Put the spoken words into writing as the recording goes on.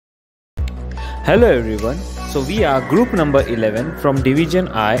Hello everyone. So we are group number 11 from Division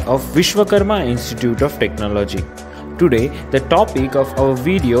I of Vishwakarma Institute of Technology. Today the topic of our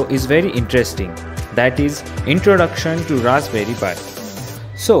video is very interesting, that is Introduction to Raspberry Pi.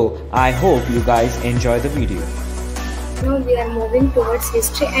 So I hope you guys enjoy the video. Now we are moving towards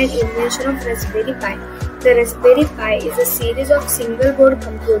history and invention of Raspberry Pi. The Raspberry Pi is a series of single-board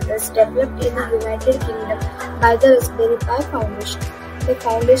computers developed in the United Kingdom by the Raspberry Pi Foundation. The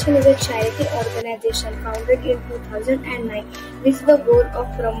foundation is a charity organization founded in 2009 with the goal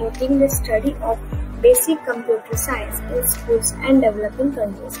of promoting the study of basic computer science in schools and developing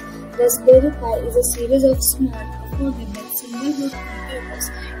countries. Raspberry Pi is a series of small, affordable, single-board computers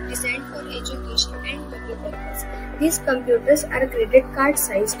designed for education and multi-purpose. These computers are credit card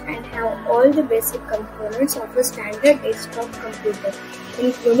sized and have all the basic components of a standard desktop computer,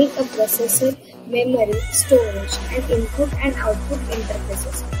 including a processor, memory, storage, and input and output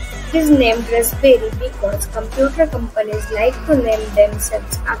interfaces. It is named Raspberry because computer companies like to name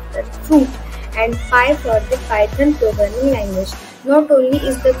themselves after fruit and Pi for the Python programming language. Not only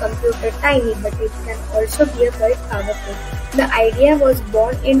is the computer tiny, but it can also be quite powerful. The idea was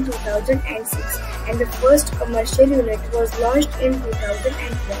born in 2006 and the first commercial unit was launched in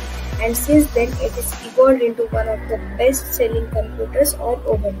 2012, and since then it has evolved into one of the best-selling computers all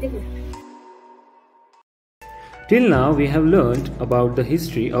over the world. Till now we have learned about the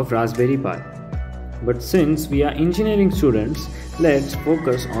history of Raspberry Pi. But since we are engineering students, let's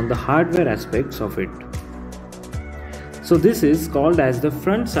focus on the hardware aspects of it. So this is called as the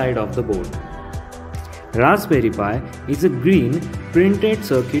front side of the board. Raspberry Pi is a green printed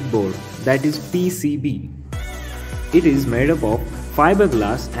circuit board, that is PCB. It is made up of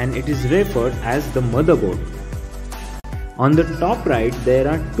fiberglass and it is referred as the motherboard. On the top right there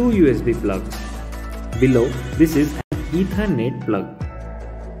are two USB plugs. Below this is an Ethernet plug.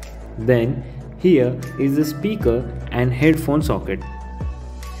 Then here is the speaker and headphone socket.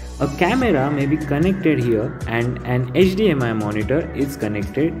 A camera may be connected here and an HDMI monitor is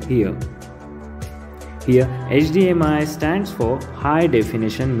connected here. Here HDMI stands for High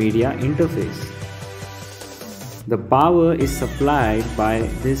Definition Media Interface. The power is supplied by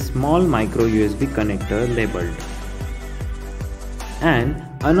this small micro USB connector labeled. And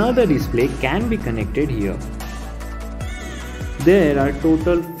another display can be connected here. There are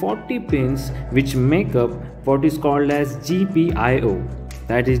total 40 pins which make up what is called as GPIO,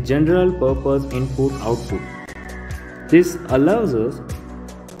 that is General Purpose Input Output. This allows us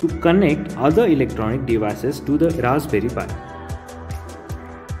to connect other electronic devices to the Raspberry Pi.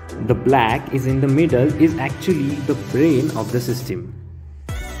 The black is in the middle is actually the brain of the system.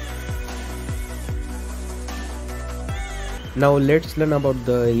 Now let's learn about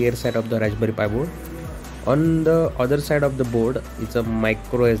the rear side of the Raspberry Pi board. On the other side of the board is a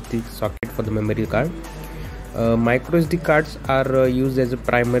micro SD socket for the memory card. Micro SD cards are used as a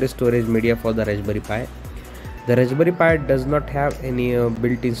primary storage media for the Raspberry Pi. The Raspberry Pi does not have any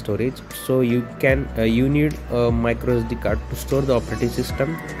built-in storage, so you need a micro SD card to store the operating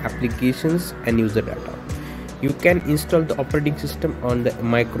system, applications and user data. You can install the operating system on the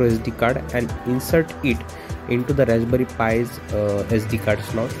micro SD card and insert it into the Raspberry Pi's SD card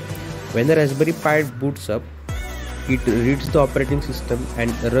slot. When the Raspberry Pi boots up, it reads the operating system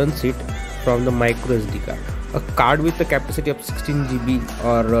and runs it from the micro SD card. A card with a capacity of 16 GB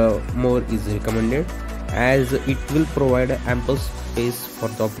or more is recommended, as it will provide ample space for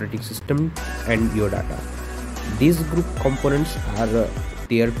the operating system and your data. These group components are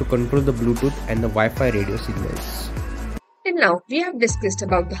there to control the Bluetooth and the Wi-Fi radio signals. Till now, we have discussed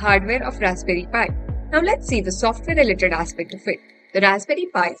about the hardware of Raspberry Pi. Now let's see the software related aspect of it. The Raspberry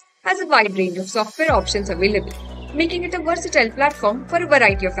Pi has a wide range of software options available, making it a versatile platform for a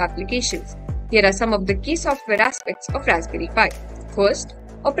variety of applications. Here are some of the key software aspects of Raspberry Pi. First,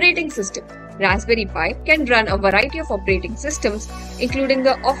 operating system. Raspberry Pi can run a variety of operating systems, including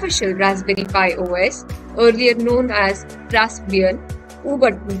the official Raspberry Pi OS, earlier known as Raspbian,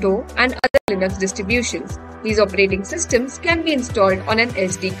 Ubuntu, and other Linux distributions. These operating systems can be installed on an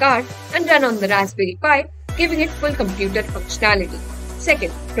SD card and run on the Raspberry Pi, giving it full computer functionality.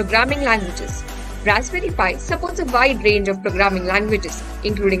 Second, programming languages. Raspberry Pi supports a wide range of programming languages,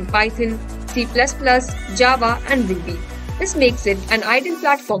 including Python, C++, Java, and Ruby. This makes it an ideal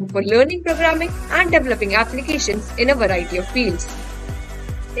platform for learning programming and developing applications in a variety of fields.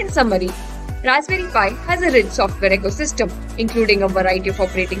 In summary, Raspberry Pi has a rich software ecosystem, including a variety of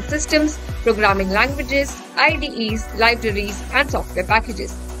operating systems, programming languages, IDEs, libraries, and software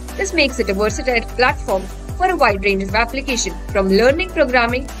packages. This makes it a versatile platform for a wide range of applications, from learning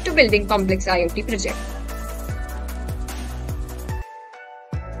programming to building complex IoT projects.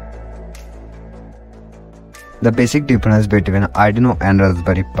 The basic difference between Arduino and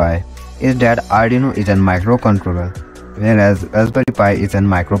Raspberry Pi is that Arduino is a microcontroller, whereas Raspberry Pi is a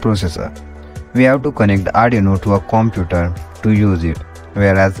microprocessor. We have to connect the Arduino to a computer to use it,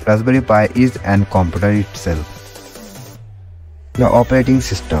 whereas Raspberry Pi is an computer itself. The operating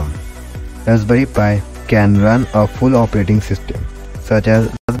system. Raspberry Pi can run a full operating system, such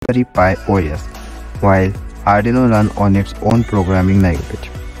as Raspberry Pi OS, while Arduino runs on its own programming language.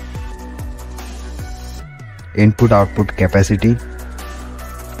 Input-output capacity.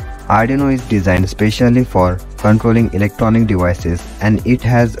 Arduino is designed specially for controlling electronic devices, and it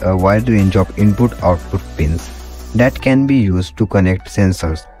has a wide range of input-output pins that can be used to connect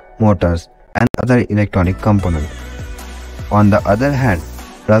sensors, motors, and other electronic components. On the other hand,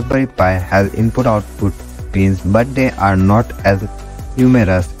 Raspberry Pi has input-output pins, but they are not as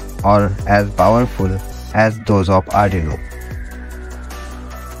numerous or as powerful as those of Arduino.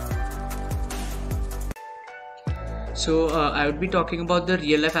 So I would be talking about the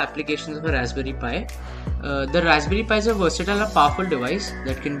real-life applications of a Raspberry Pi. The Raspberry Pi is a versatile and powerful device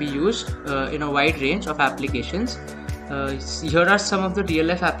that can be used in a wide range of applications. Here are some of the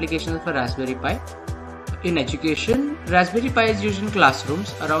real-life applications of a Raspberry Pi. In education, Raspberry Pi is used in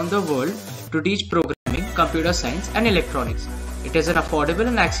classrooms around the world to teach programming, computer science, and electronics. It is an affordable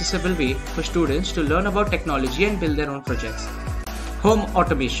and accessible way for students to learn about technology and build their own projects. Home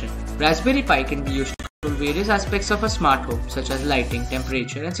automation. Raspberry Pi can be used to control various aspects of a smart home, such as lighting,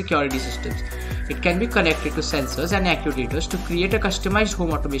 temperature, and security systems. It can be connected to sensors and actuators to create a customized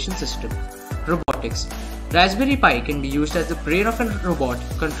home automation system. Robotics. Raspberry Pi can be used as the brain of a robot,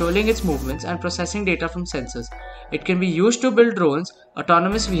 controlling its movements and processing data from sensors. It can be used to build drones,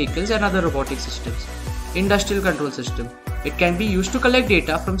 autonomous vehicles, and other robotic systems. Industrial control system. It can be used to collect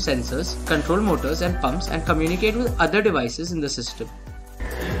data from sensors, control motors and pumps, and communicate with other devices in the system.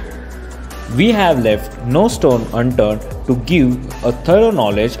 We have left no stone unturned to give a thorough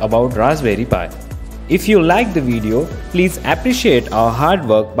knowledge about Raspberry Pi. If you like the video, please appreciate our hard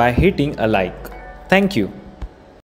work by hitting a like. Thank you.